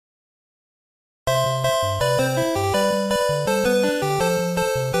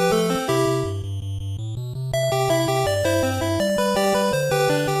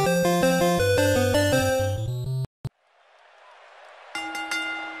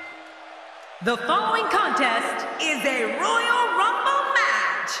The following contest is a Royal Rumble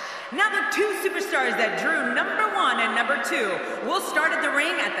match. Now the two superstars that drew number 1 and number 2 will start at the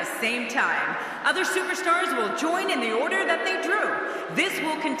ring at the same time. Other superstars will join in the order that they drew. This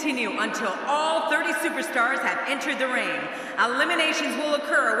will continue until all 30 superstars have entered the ring. Eliminations will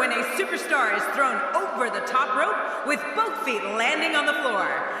occur when a superstar is thrown over the top rope with both feet landing on the floor.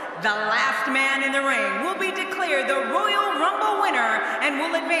 The last man in the ring will be declared the Royal Rumble winner and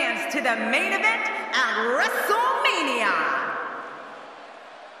will advance to the main event at WrestleMania.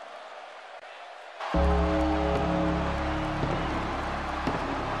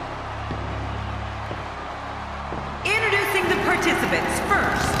 Introducing the participants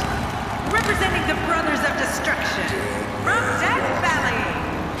first. Representing the Brothers of Destruction, from Death Valley,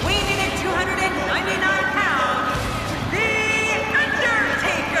 weighing in at 299 pounds, The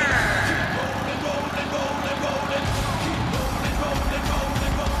Undertaker.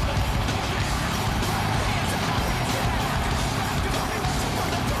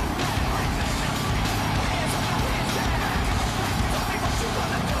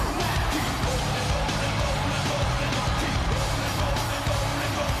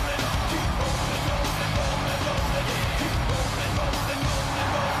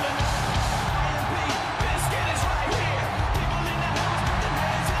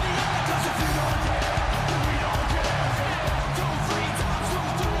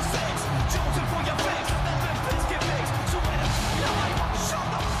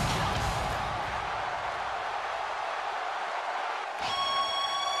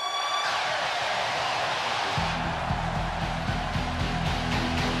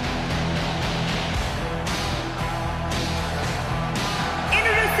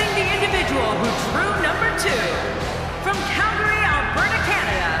 Who drew number 2, from Calgary, Alberta,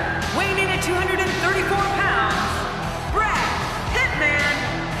 Canada, weighing in at 234 pounds, Bret Hitman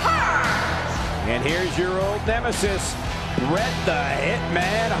Hart. And here's your old nemesis, Bret the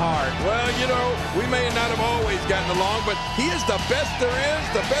Hitman Hart. Well, you know, we may not have always gotten along, but he is the best there is,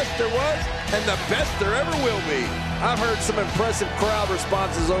 the best there was, and the best there ever will be. I've heard some impressive crowd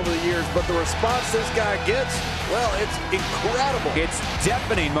responses over the years, but the response this guy gets, well, it's incredible. It's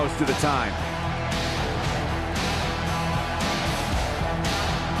deafening most of the time.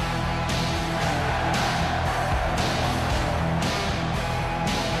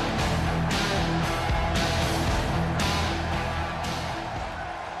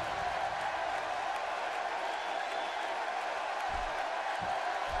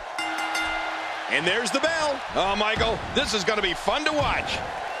 And there's the bell. Oh, Michael, this is going to be fun to watch.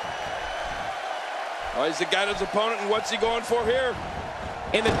 Oh, he's got his opponent, and what's he going for here?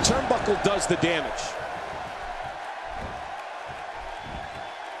 And the turnbuckle does the damage.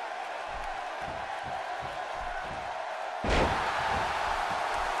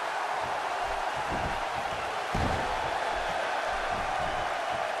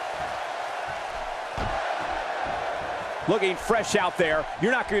 Looking fresh out there.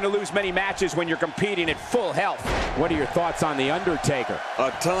 You're not going to lose many matches when you're competing at full health. What are your thoughts on The Undertaker?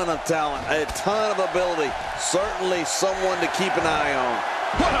 A ton of talent, a ton of ability. Certainly someone to keep an eye on.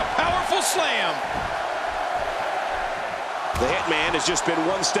 What a powerful slam. The Hitman has just been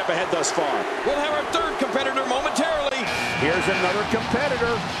one step ahead thus far. We'll have our third competitor momentarily. Here's another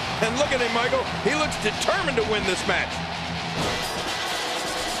competitor. And look at him, Michael. He looks determined to win this match.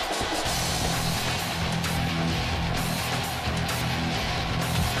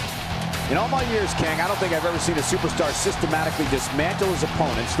 In all my years, King, I don't think I've ever seen a superstar systematically dismantle his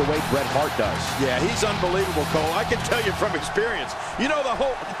opponents the way Bret Hart does. Yeah, he's unbelievable, Cole. I can tell you from experience. You know, the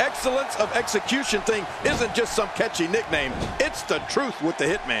whole excellence of execution thing isn't just some catchy nickname. It's the truth with the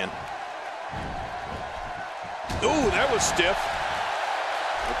Hitman. Ooh, that was stiff.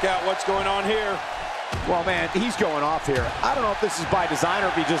 Look out what's going on here. Well, man, he's going off here. I don't know if this is by design or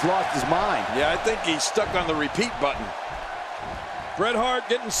if he just lost his mind. Yeah, I think he's stuck on the repeat button. Bret Hart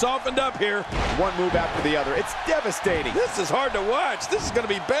getting softened up here. One move after the other. It's devastating. This is hard to watch. This is going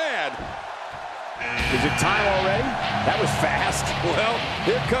to be bad. Is it time already? That was fast. Well,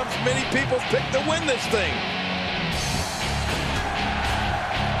 here comes many people's pick to win this thing.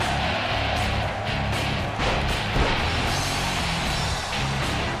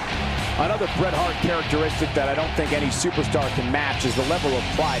 Another Bret Hart characteristic that I don't think any superstar can match is the level of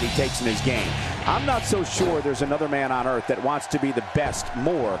pride he takes in his game. I'm not so sure there's another man on earth that wants to be the best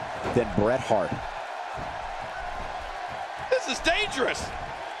more than Bret Hart. This is dangerous.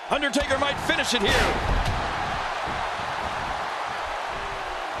 Undertaker might finish it here.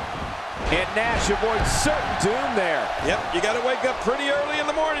 And Nash avoids certain doom there. Yep, you got to wake up pretty early in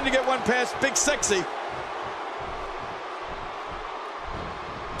the morning to get one past Big Sexy.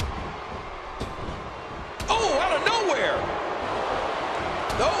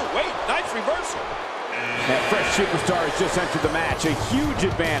 reversal. That fresh superstar has just entered the match. A huge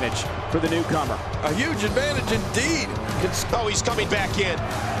advantage for the newcomer. A huge advantage indeed. Oh, he's coming back in.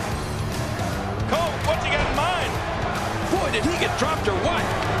 Cole, what's he got in mind? Boy, did he get dropped or what?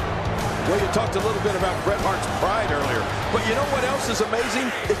 Well, you talked a little bit about Bret Hart's pride earlier. But you know what else is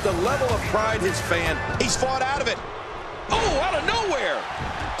amazing? Is the level of pride his fan. He's fought out of it. Oh, out of nowhere.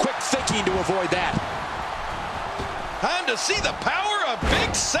 Quick thinking to avoid that. Time to see the power of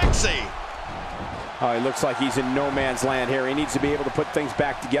Big Sexy. Oh, he looks like he's in no man's land here. He needs to be able to put things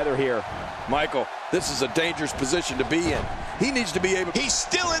back together here. Michael, this is a dangerous position to be in. He needs to be able... He's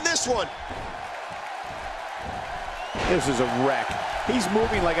still in this one. This is a wreck. He's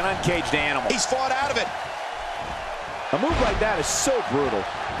moving like an uncaged animal. He's fought out of it. A move like that is so brutal.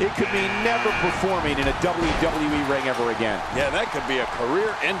 It could mean never performing in a WWE ring ever again. Yeah, that could be a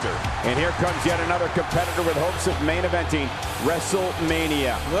career ender. And here comes yet another competitor with hopes of main eventing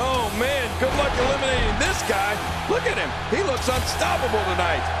WrestleMania. Oh, man, good luck eliminating this guy. Look at him. He looks unstoppable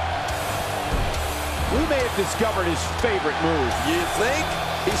tonight. We may have discovered his favorite move. You think?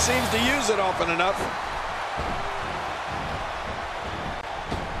 He seems to use it often enough.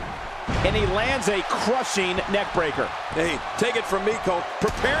 And he lands a crushing neckbreaker. Hey, take it from me, Cole.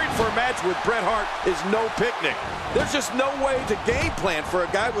 Preparing for a match with Bret Hart is no picnic. There's just no way to game plan for a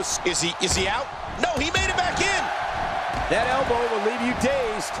guy with... Is he out? No, he made it back in. That elbow will leave you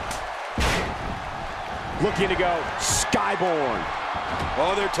dazed. Looking to go skyborn.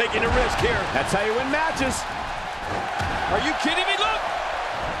 Oh, they're taking a risk here. That's how you win matches. Are you kidding me? Look!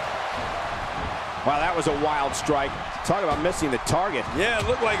 Wow, that was a wild strike. Talk about missing the target. Yeah, it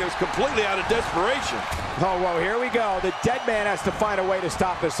looked like it was completely out of desperation. Oh, well, here we go. The dead man has to find a way to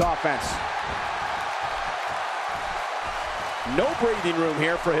stop this offense. No breathing room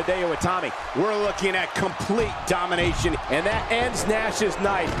here for Hideo Itami. We're looking at complete domination, and that ends Nash's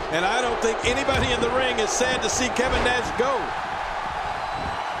night. And I don't think anybody in the ring is sad to see Kevin Nash go.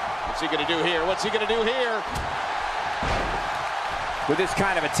 What's he going to do here? What's he going to do here? With this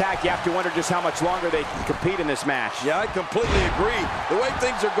kind of attack, you have to wonder just how much longer they can compete in this match. Yeah, I completely agree. The way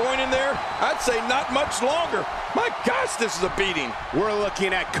things are going in there, I'd say not much longer. My gosh, this is a beating. We're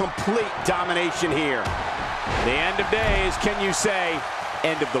looking at complete domination here. The end of days, can you say,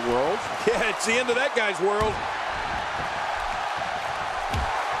 end of the world? Yeah, it's the end of that guy's world.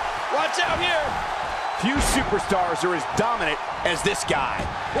 Watch out here. Few superstars are as dominant as this guy.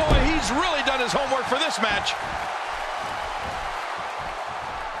 Boy, he's really done his homework for this match.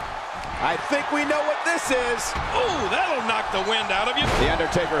 I think we know what this is. Ooh, that'll knock the wind out of you. The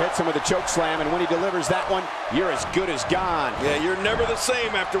Undertaker hits him with a choke slam, and when he delivers that one, you're as good as gone. Yeah, you're never the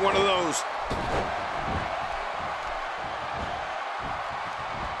same after one of those.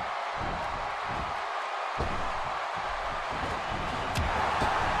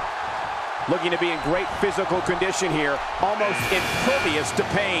 Looking to be in great physical condition here, almost impervious to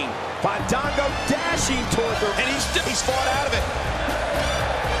pain. Fandango dashing toward the... And he's fought out of it.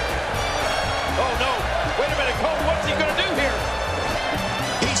 Oh, no. Wait a minute, Cole. What's he going to do here?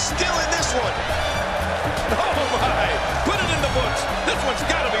 He's still in this one. Oh, my. Put it in the books. This one's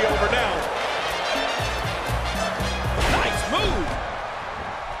got to be over now. Nice move.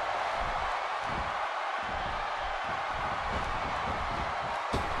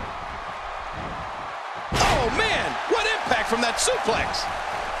 Oh, man. What impact from that suplex.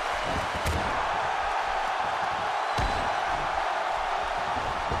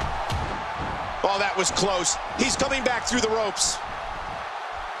 Oh, that was close. He's coming back through the ropes.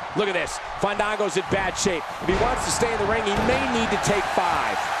 Look at this. Fandango's in bad shape. If he wants to stay in the ring, he may need to take 5.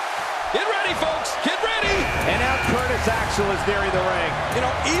 Get ready, folks. Get ready. And now Curtis Axel is nearing the ring. You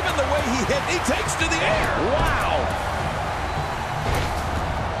know, even the way he hit, he takes to the air. Wow.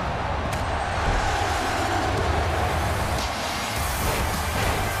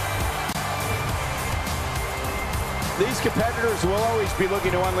 These competitors will always be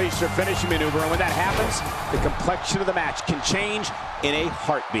looking to unleash their finishing maneuver, and when that happens, the complexion of the match can change in a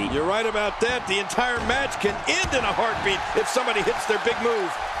heartbeat. You're right about that. The entire match can end in a heartbeat if somebody hits their big move.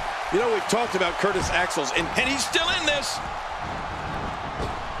 You know, we've talked about Curtis Axel's, and he's still in this.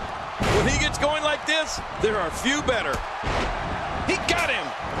 When he gets going like this, there are few better. He got him.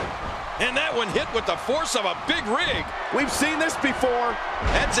 And that one hit with the force of a big rig. We've seen this before.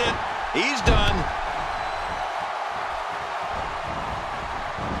 That's it. He's done.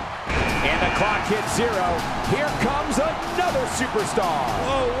 And the clock hits 0. Here comes another superstar.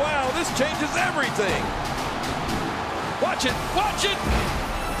 Oh, wow, this changes everything. Watch it, watch it.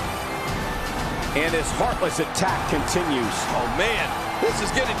 And this heartless attack continues. Oh, man, this is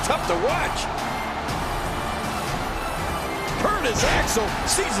getting tough to watch. Curtis Axel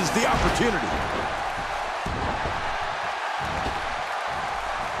seizes the opportunity.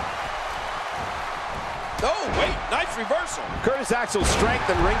 Oh, wait, nice reversal. Curtis Axel's strength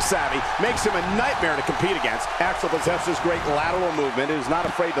and ring savvy makes him a nightmare to compete against. Axel possesses great lateral movement and is not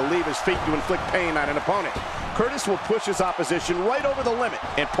afraid to leave his feet to inflict pain on an opponent. Curtis will push his opposition right over the limit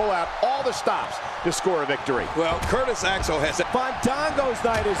and pull out all the stops to score a victory. Well, Curtis Axel has it. Fandango's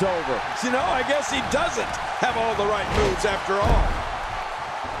night is over. You know, I guess he doesn't have all the right moves after all.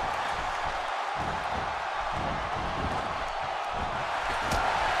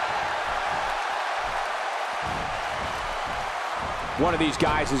 One of these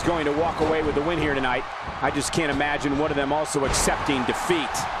guys is going to walk away with the win here tonight. I just can't imagine one of them also accepting defeat.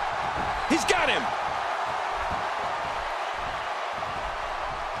 He's got him.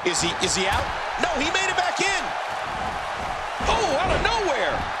 Is he out? No, he made it back in. Oh, out of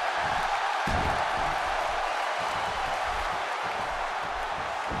nowhere.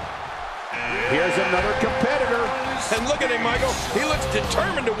 Here's another competitor. And look at him, Michael. He looks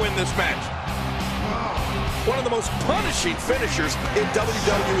determined to win this match. One of the most punishing finishers in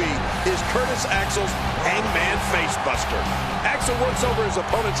WWE is Curtis Axel's Hangman Facebuster. Axel works over his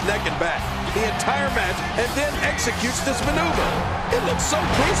opponent's neck and back the entire match and then executes this maneuver. It looks so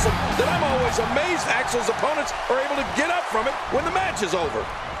gruesome that I'm always amazed Axel's opponents are able to get up from it when the match is over.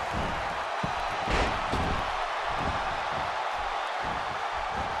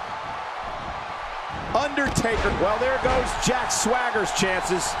 Undertaker. Well, there goes Jack Swagger's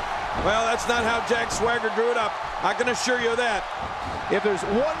chances. Well, that's not how Jack Swagger drew it up. I can assure you that. If there's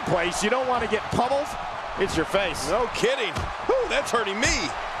one place you don't want to get pummeled, it's your face. No kidding. Whew, that's hurting me.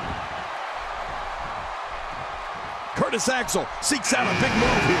 Curtis Axel seeks out a big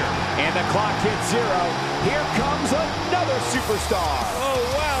move here. And the clock hits 0. Here comes another superstar. Oh,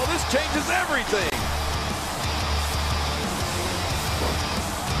 wow, this changes everything.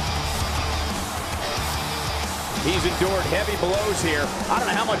 He's endured heavy blows here. I don't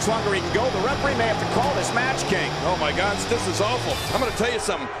know how much longer he can go. The referee may have to call this match, King. Oh, my gosh, this is awful. I'm going to tell you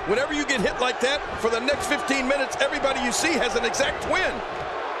something. Whenever you get hit like that, for the next 15 minutes, everybody you see has an exact twin.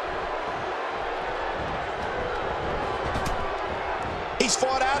 He's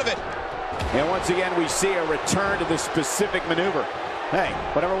fought out of it. And once again, we see a return to the specific maneuver. Hey,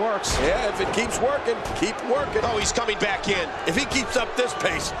 whatever works. Yeah, if it keeps working, keep working. Oh, he's coming back in. If he keeps up this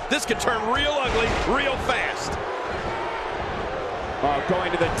pace, this could turn real ugly real fast. Oh,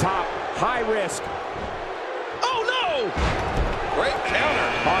 going to the top. High risk. Oh, no! Great counter.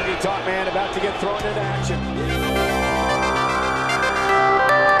 Honky Tonk Man about to get thrown into action.